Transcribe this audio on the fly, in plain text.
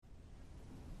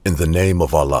In the name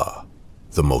of Allah,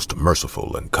 the most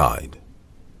merciful and kind.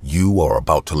 You are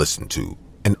about to listen to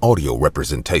an audio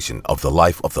representation of the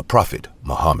life of the Prophet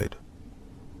Muhammad.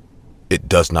 It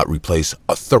does not replace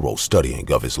a thorough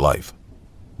studying of his life.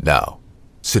 Now,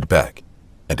 sit back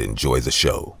and enjoy the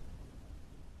show.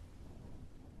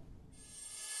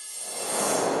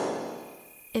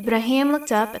 Ibrahim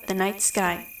looked up at the night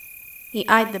sky. He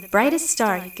eyed the brightest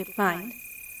star he could find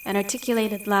and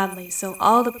articulated loudly so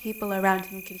all the people around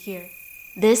him could hear,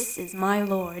 "This is my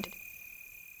Lord."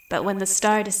 But when the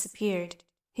star disappeared,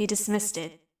 he dismissed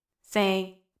it,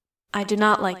 saying, "I do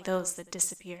not like those that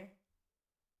disappear."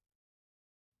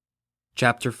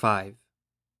 Chapter 5.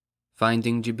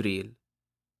 Finding Jibreel.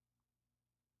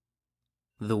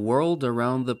 The world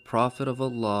around the Prophet of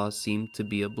Allah seemed to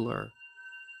be a blur.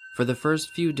 For the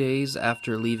first few days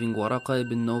after leaving Waraqa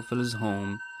ibn Nawfal's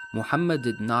home, Muhammad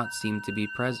did not seem to be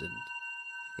present.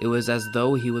 It was as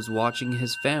though he was watching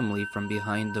his family from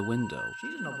behind the window.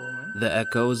 She's a noble woman. The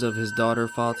echoes of his daughter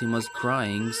Fatima's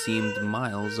crying seemed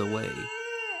miles away.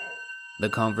 The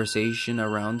conversation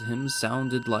around him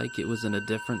sounded like it was in a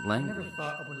different I never language.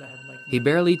 thought Abu Lahab liked He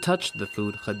barely touched the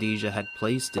food Khadija had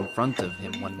placed in front of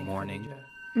him one morning.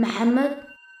 Muhammad,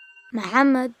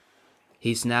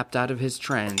 He snapped out of his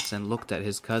trance and looked at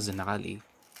his cousin Ali.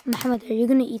 Muhammad, are you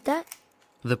gonna eat that?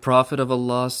 The Prophet of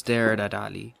Allah stared at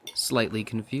Ali, slightly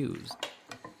confused.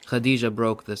 Khadija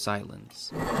broke the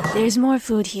silence. "There's more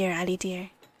food here, Ali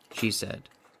dear," She said,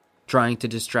 trying to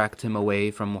distract him away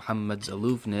from Muhammad's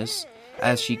aloofness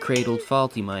as she cradled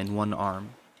Fatima in one arm.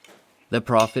 The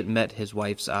Prophet met his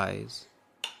wife's eyes.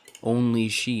 Only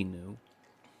she knew.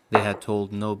 They had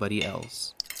told nobody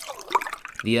else.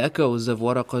 The echoes of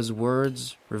Waraqa's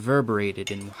words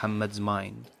reverberated in Muhammad's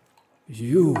mind.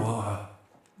 You are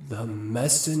the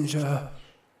messenger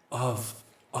of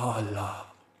Allah.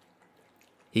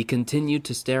 He continued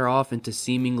to stare off into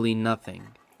seemingly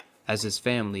nothing as his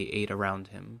family ate around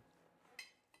him.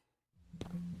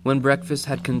 When breakfast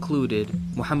had concluded,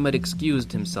 Muhammad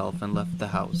excused himself and left the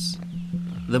house.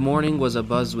 The morning was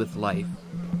abuzz with life.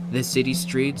 The city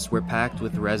streets were packed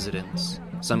with residents,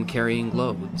 some carrying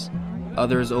loads,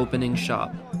 others opening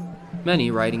shop, many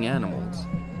riding animals.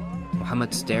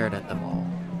 Muhammad stared at them all.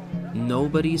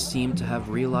 Nobody seemed to have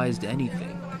realized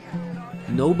anything.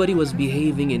 Nobody was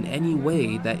behaving in any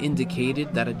way that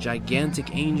indicated that a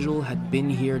gigantic angel had been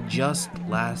here just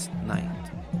last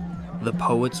night. The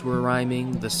poets were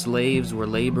rhyming, the slaves were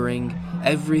laboring,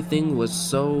 everything was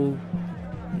so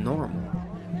normal.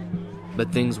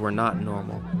 But things were not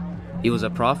normal. He was a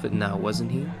prophet now,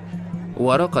 wasn't he?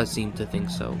 Waraqa seemed to think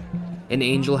so. An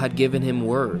angel had given him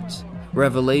words,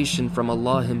 revelation from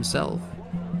Allah himself.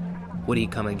 Would he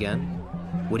come again?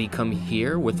 Would he come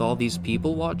here with all these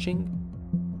people watching?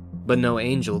 But no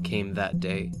angel came that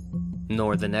day,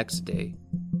 nor the next day,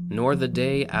 nor the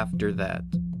day after that.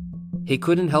 He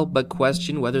couldn't help but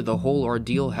question whether the whole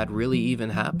ordeal had really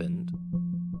even happened.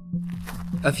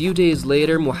 A few days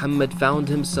later, Muhammad found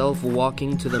himself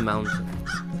walking to the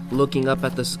mountains, looking up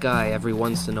at the sky every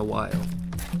once in a while.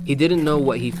 He didn't know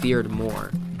what he feared more,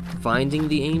 finding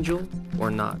the angel or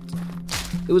not.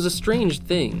 It was a strange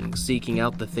thing, seeking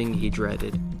out the thing he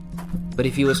dreaded. But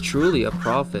if he was truly a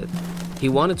prophet, he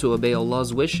wanted to obey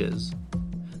Allah's wishes.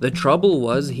 The trouble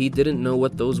was he didn't know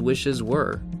what those wishes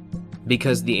were,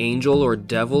 because the angel or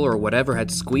devil or whatever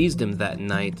had squeezed him that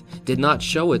night did not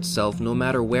show itself no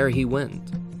matter where he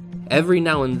went. Every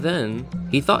now and then,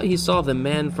 he thought he saw the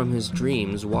man from his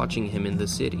dreams watching him in the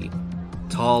city,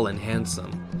 tall and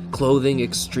handsome, clothing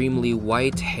extremely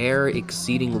white, hair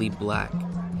exceedingly black,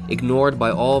 ignored by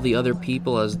all the other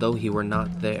people as though he were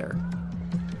not there.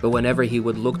 But whenever he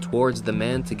would look towards the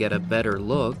man to get a better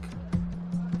look,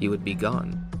 he would be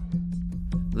gone.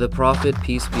 The Prophet,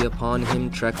 peace be upon him,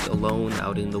 trekked alone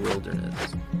out in the wilderness.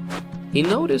 He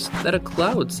noticed that a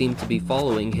cloud seemed to be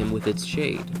following him with its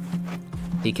shade.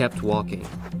 He kept walking.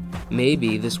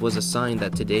 Maybe this was a sign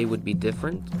that today would be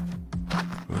different.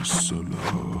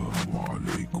 Assalamu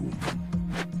alaikum.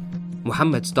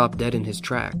 Muhammad stopped dead in his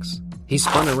tracks. He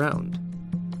spun around.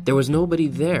 There was nobody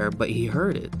there, but he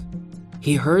heard it.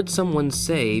 He heard someone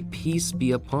say, "Peace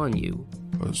be upon you."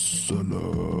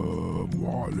 Assalamu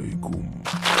alaikum.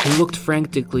 He looked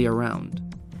frantically around.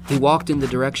 He walked in the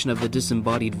direction of the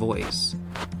disembodied voice.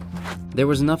 There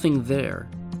was nothing there.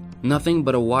 Nothing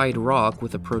but a wide rock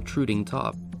with a protruding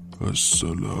top.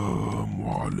 Assalamu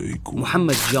alaikum.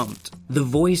 Muhammad jumped. The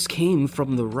voice came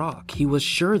from the rock. He was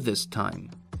sure this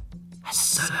time.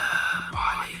 Assalamu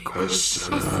alaikum.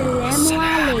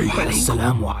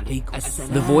 Assalamu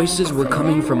alaikum. The voices were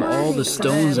coming from all the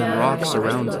stones and rocks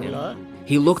around him.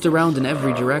 He looked around in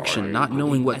every direction, not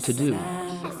knowing what to do.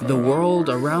 The world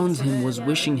around him was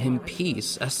wishing him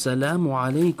peace. Assalamu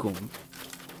alaikum.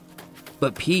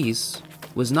 But peace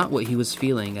was not what he was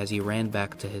feeling as he ran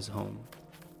back to his home.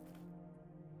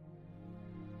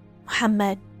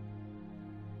 Muhammad.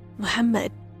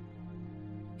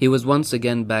 He was once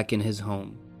again back in his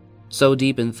home, so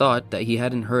deep in thought that he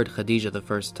hadn't heard Khadija the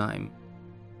first time.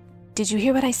 Did you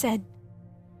hear what I said?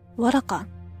 Waraqa.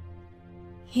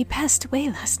 He passed away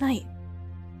last night.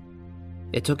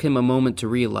 It took him a moment to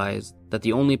realize that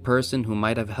the only person who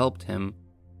might have helped him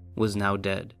was now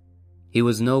dead. He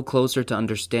was no closer to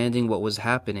understanding what was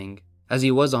happening as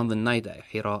he was on the night at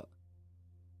Hira.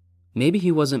 Maybe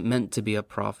he wasn't meant to be a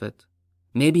prophet.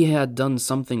 Maybe he had done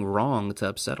something wrong to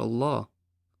upset Allah.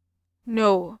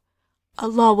 No,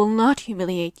 Allah will not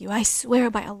humiliate you. I swear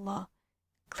by Allah.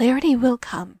 Clarity will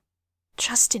come.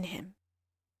 Trust in Him.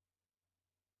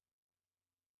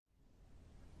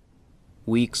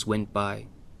 Weeks went by.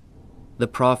 The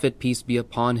Prophet, peace be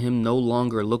upon him, no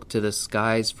longer looked to the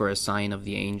skies for a sign of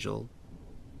the angel.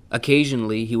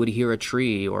 Occasionally, he would hear a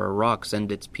tree or a rock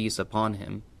send its peace upon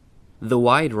him. The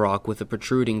wide rock with a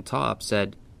protruding top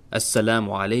said, Assalamu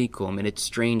alaikum in its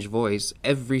strange voice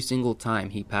every single time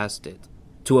he passed it,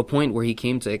 to a point where he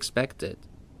came to expect it.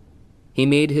 He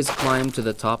made his climb to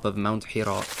the top of Mount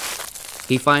Hira.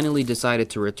 He finally decided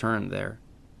to return there.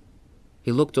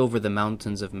 He looked over the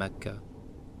mountains of Mecca.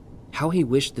 How he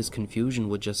wished this confusion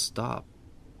would just stop.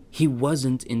 He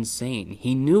wasn't insane.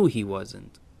 He knew he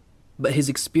wasn't. But his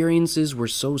experiences were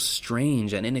so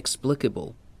strange and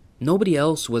inexplicable. Nobody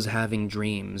else was having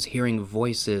dreams, hearing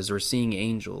voices, or seeing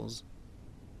angels.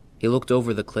 He looked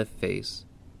over the cliff face.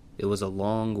 It was a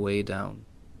long way down.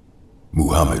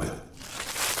 Muhammad.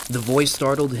 The voice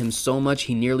startled him so much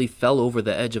he nearly fell over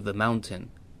the edge of the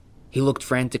mountain. He looked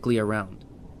frantically around.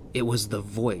 It was the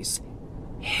voice.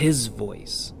 His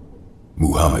voice.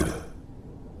 Muhammad,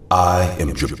 I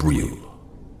am Jibreel.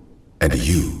 And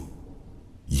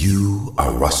you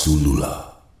are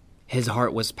Rasulullah. His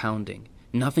heart was pounding.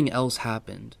 Nothing else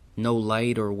happened. No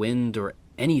light or wind or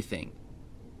anything.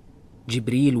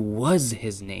 Jibreel was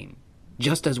his name,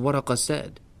 just as Waraqa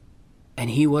said. And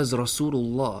he was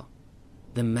Rasulullah,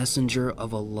 the messenger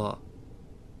of Allah.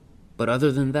 But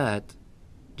other than that,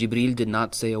 Jibreel did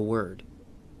not say a word,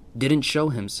 didn't show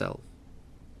himself.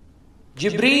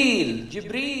 Jibreel!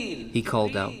 Jibreel! He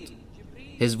called out,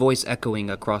 his voice echoing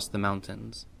across the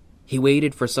mountains. He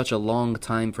waited for such a long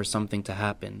time for something to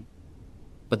happen,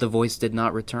 but the voice did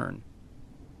not return.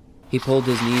 He pulled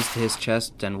his knees to his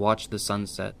chest and watched the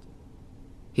sunset.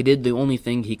 He did the only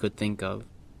thing he could think of.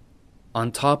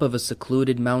 On top of a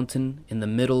secluded mountain, in the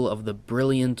middle of the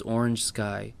brilliant orange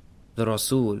sky, the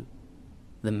Rasul,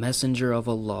 the messenger of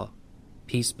Allah,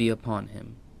 peace be upon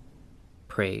him,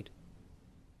 prayed.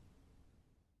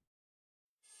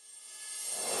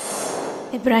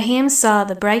 Ibrahim saw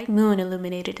the bright moon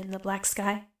illuminated in the black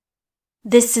sky.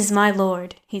 "This is my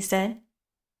Lord," he said.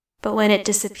 But when it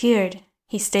disappeared,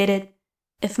 he stated,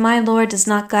 "If my Lord does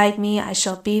not guide me, I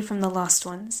shall be from the lost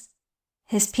ones."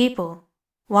 His people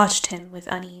watched him with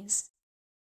unease.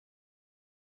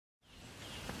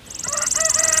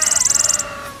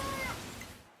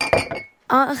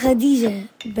 Aunt Khadija,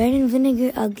 bread and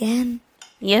vinegar again?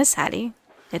 Yes, Hattie.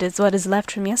 It is what is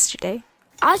left from yesterday.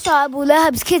 I saw Abu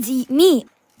Lahab's kids eat meat.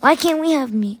 Why can't we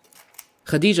have meat?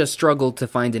 Khadija struggled to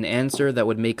find an answer that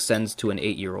would make sense to an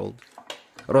 8-year-old.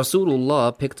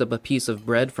 Rasulullah picked up a piece of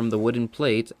bread from the wooden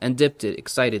plate and dipped it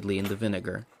excitedly in the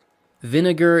vinegar.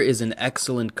 "Vinegar is an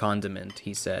excellent condiment,"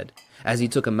 he said, as he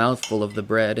took a mouthful of the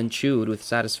bread and chewed with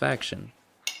satisfaction.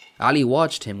 Ali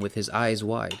watched him with his eyes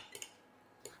wide.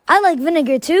 I like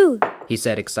vinegar too, he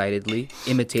said excitedly,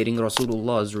 imitating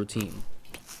Rasulullah's routine.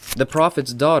 The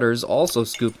Prophet's daughters also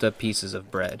scooped up pieces of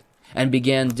bread and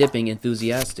began dipping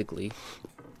enthusiastically.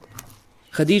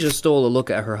 Khadija stole a look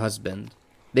at her husband.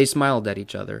 They smiled at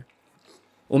each other.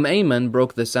 Ayman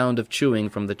broke the sound of chewing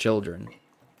from the children.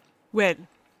 "Well,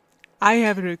 I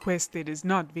have a request that is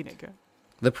not vinegar.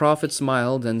 The Prophet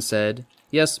smiled and said,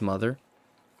 "Yes, mother."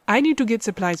 I need to get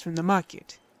supplies from the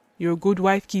market. Your good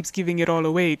wife keeps giving it all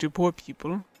away to poor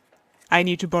people. I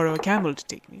need to borrow a camel to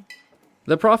take me."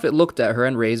 The Prophet looked at her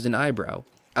and raised an eyebrow.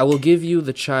 "I will give you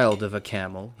the child of a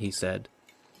camel," he said.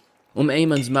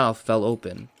 Ayman's mouth fell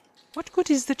open. "What good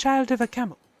is the child of a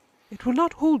camel? It will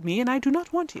not hold me, and I do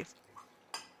not want it."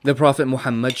 The Prophet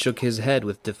Muhammad shook his head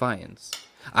with defiance.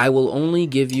 "I will only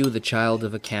give you the child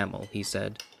of a camel," he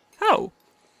said. "How?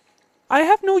 I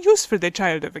have no use for the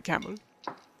child of a camel."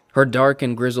 Her dark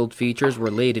and grizzled features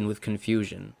were laden with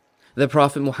confusion. The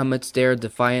Prophet Muhammad stared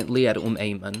defiantly at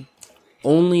Ayman.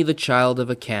 "Only the child of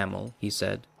a camel," he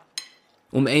said.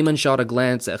 Ayman shot a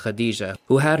glance at Khadija,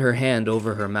 who had her hand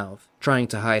over her mouth, trying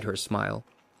to hide her smile.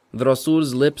 The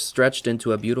Rasul's lips stretched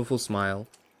into a beautiful smile.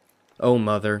 "Oh,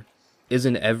 mother,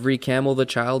 isn't every camel the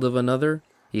child of another?"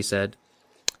 he said.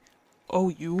 Oh,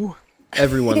 you.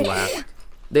 Everyone laughed.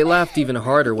 They laughed even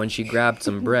harder when she grabbed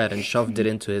some bread and shoved it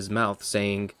into his mouth,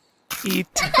 saying, Eat.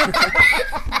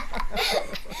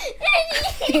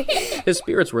 His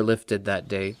spirits were lifted that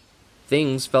day.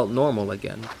 Things felt normal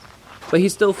again. But he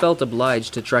still felt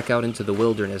obliged to trek out into the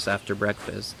wilderness after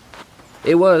breakfast.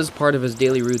 It was part of his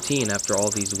daily routine after all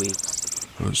these weeks.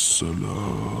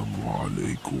 Assalamu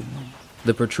alaikum,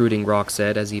 The protruding rock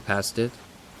said as he passed it.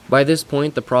 By this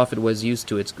point, the Prophet was used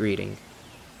to its greeting.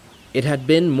 It had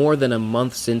been more than a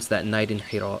month since that night in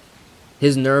Hira.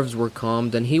 His nerves were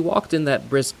calmed, and he walked in that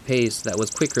brisk pace that was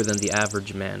quicker than the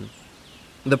average man.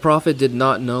 The Prophet did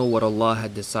not know what Allah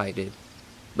had decided,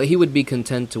 but he would be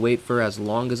content to wait for as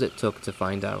long as it took to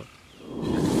find out.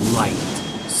 Light,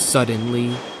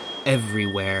 suddenly,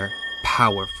 everywhere,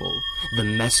 powerful. The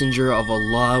messenger of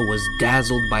Allah was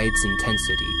dazzled by its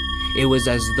intensity. It was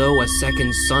as though a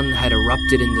second sun had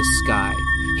erupted in the sky.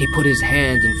 He put his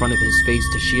hand in front of his face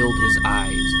to shield his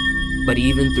eyes. But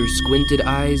even through squinted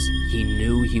eyes, he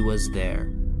knew he was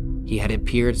there. He had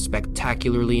appeared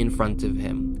spectacularly in front of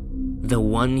him. The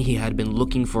one he had been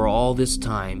looking for all this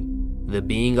time. The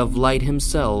being of light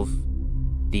himself,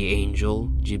 the angel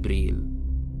Jibreel.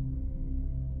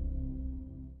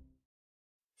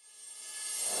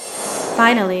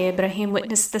 Finally, Ibrahim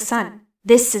witnessed the sun.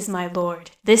 "This is my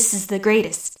Lord. This is the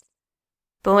greatest."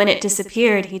 But when it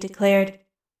disappeared, he declared,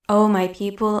 "O my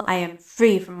people, I am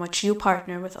free from what you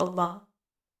partner with Allah."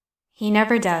 He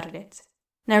never doubted it,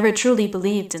 never truly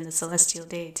believed in the celestial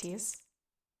deities.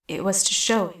 It was to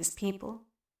show his people,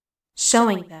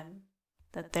 showing them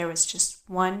that there was just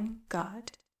one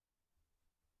God.